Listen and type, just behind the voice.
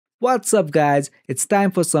What's up, guys? It's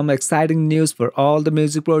time for some exciting news for all the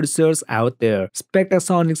music producers out there.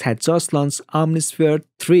 Spectrasonics had just launched Omnisphere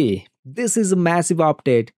 3. This is a massive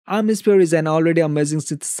update. Omnisphere is an already amazing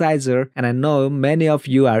synthesizer, and I know many of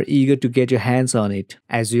you are eager to get your hands on it.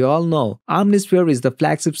 As you all know, Omnisphere is the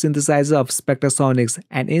flagship synthesizer of Spectrasonics,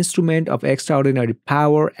 an instrument of extraordinary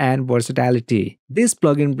power and versatility. This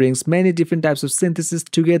plugin brings many different types of synthesis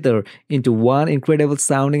together into one incredible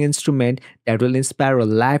sounding instrument that will inspire a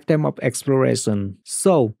lifetime of exploration.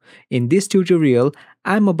 So, in this tutorial,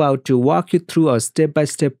 I'm about to walk you through a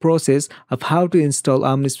step-by-step process of how to install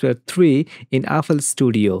Omnisphere 3 in FL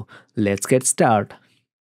Studio. Let's get started.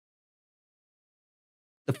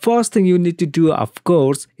 The first thing you need to do, of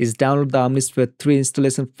course, is download the Omnisphere 3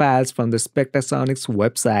 installation files from the Spectrasonics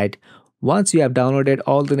website. Once you have downloaded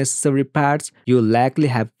all the necessary parts, you'll likely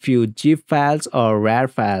have few zip files or RAR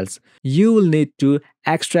files. You will need to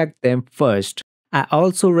extract them first. I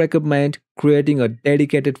also recommend creating a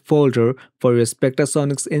dedicated folder for your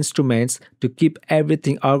Spectrasonics instruments to keep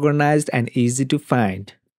everything organized and easy to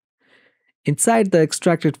find. Inside the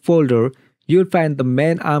extracted folder, you'll find the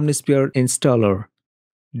main Omnisphere installer.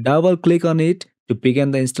 Double-click on it to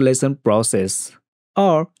begin the installation process.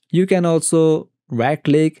 Or you can also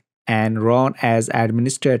right-click and run as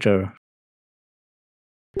administrator.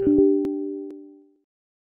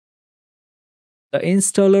 The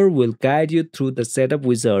installer will guide you through the setup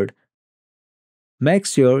wizard. Make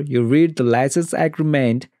sure you read the license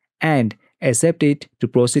agreement and accept it to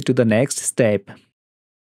proceed to the next step.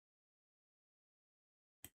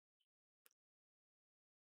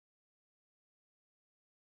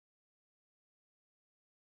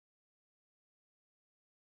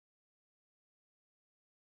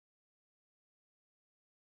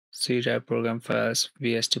 C drive program files,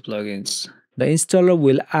 VST plugins. The installer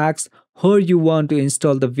will ask how you want to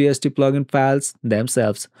install the VST plugin files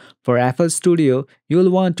themselves. For FL Studio,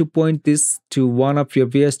 you'll want to point this to one of your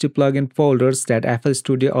VST plugin folders that FL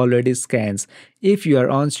Studio already scans. If you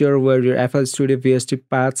are unsure where your FL Studio VST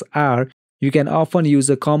paths are, you can often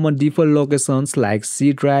use a common default locations like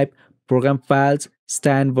C drive, program files,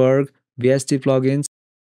 Steinberg, VST plugins.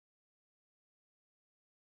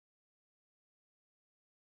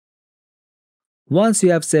 Once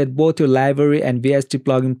you have set both your library and VST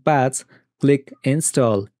plugin paths, click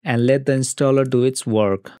Install and let the installer do its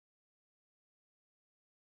work.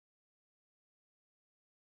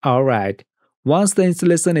 Alright, once the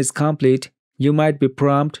installation is complete, you might be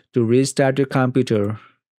prompted to restart your computer.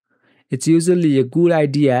 It's usually a good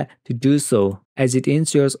idea to do so, as it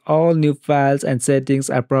ensures all new files and settings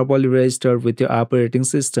are properly registered with your operating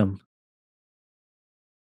system.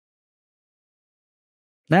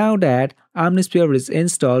 Now that Omnisphere is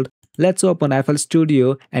installed, let's open FL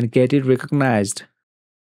Studio and get it recognized.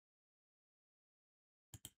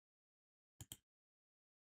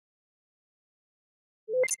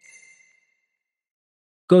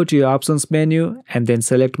 Go to your Options menu and then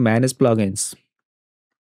select Manage Plugins.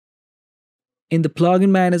 In the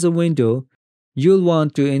Plugin Manager window, you'll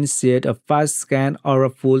want to initiate a fast scan or a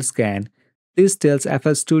full scan. This tells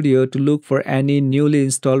FL Studio to look for any newly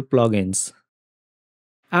installed plugins.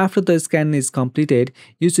 After the scan is completed,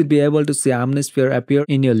 you should be able to see Omnisphere appear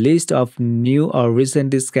in your list of new or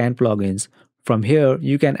recently scanned plugins. From here,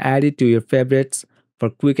 you can add it to your favorites for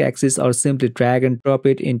quick access or simply drag and drop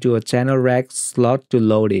it into a channel rack slot to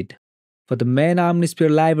load it. For the main Omnisphere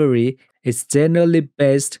library, it's generally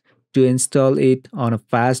best to install it on a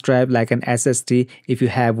fast drive like an SSD if you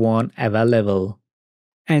have one available.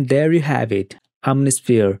 And there you have it,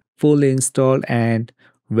 Omnisphere, fully installed and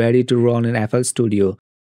ready to run in FL Studio.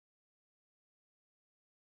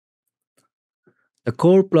 The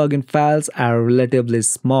core plugin files are relatively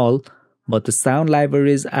small, but the sound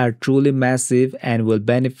libraries are truly massive and will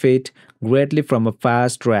benefit greatly from a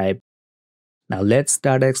fast drive. Now let's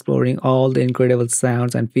start exploring all the incredible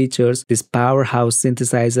sounds and features this powerhouse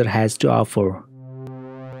synthesizer has to offer.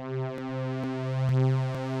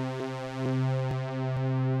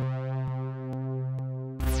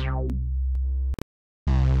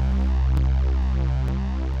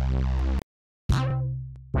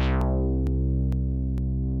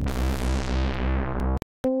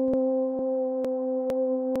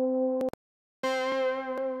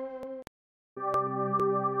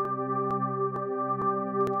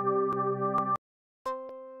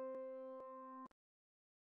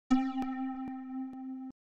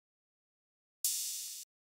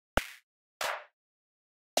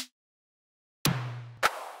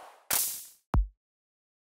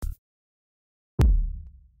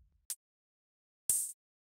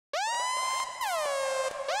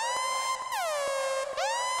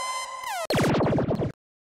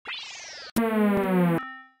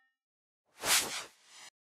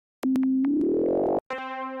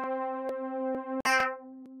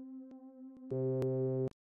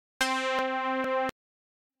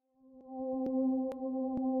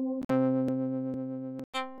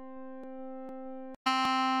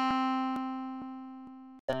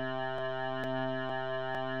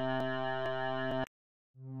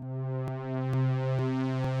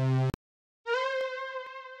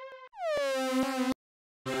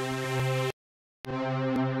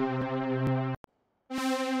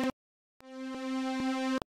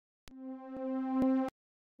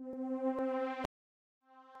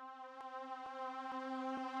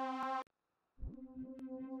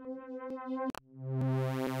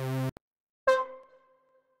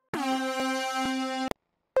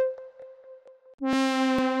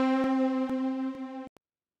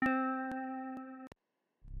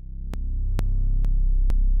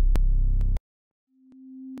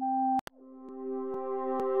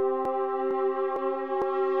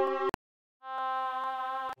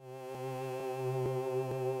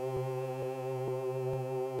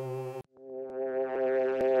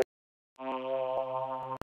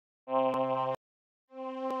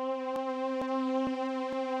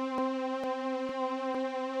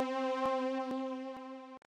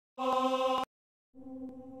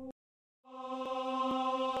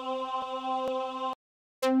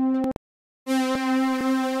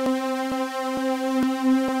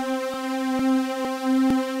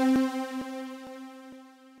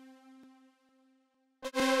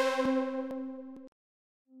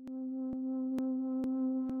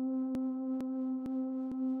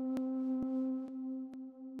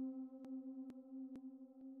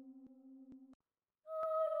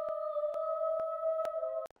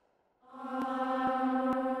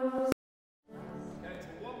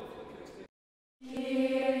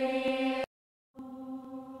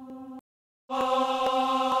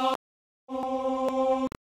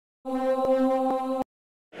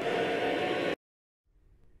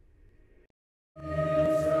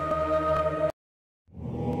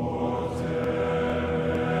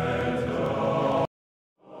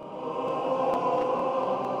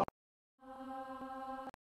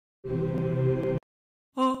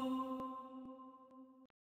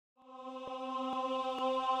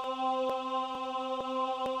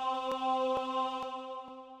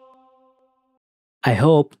 I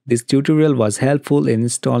hope this tutorial was helpful in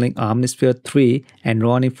installing Omnisphere 3 and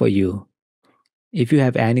running for you. If you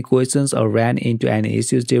have any questions or ran into any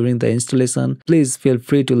issues during the installation, please feel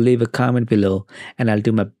free to leave a comment below and I'll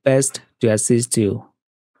do my best to assist you.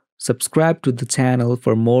 Subscribe to the channel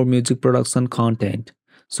for more music production content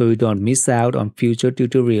so you don't miss out on future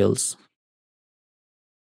tutorials.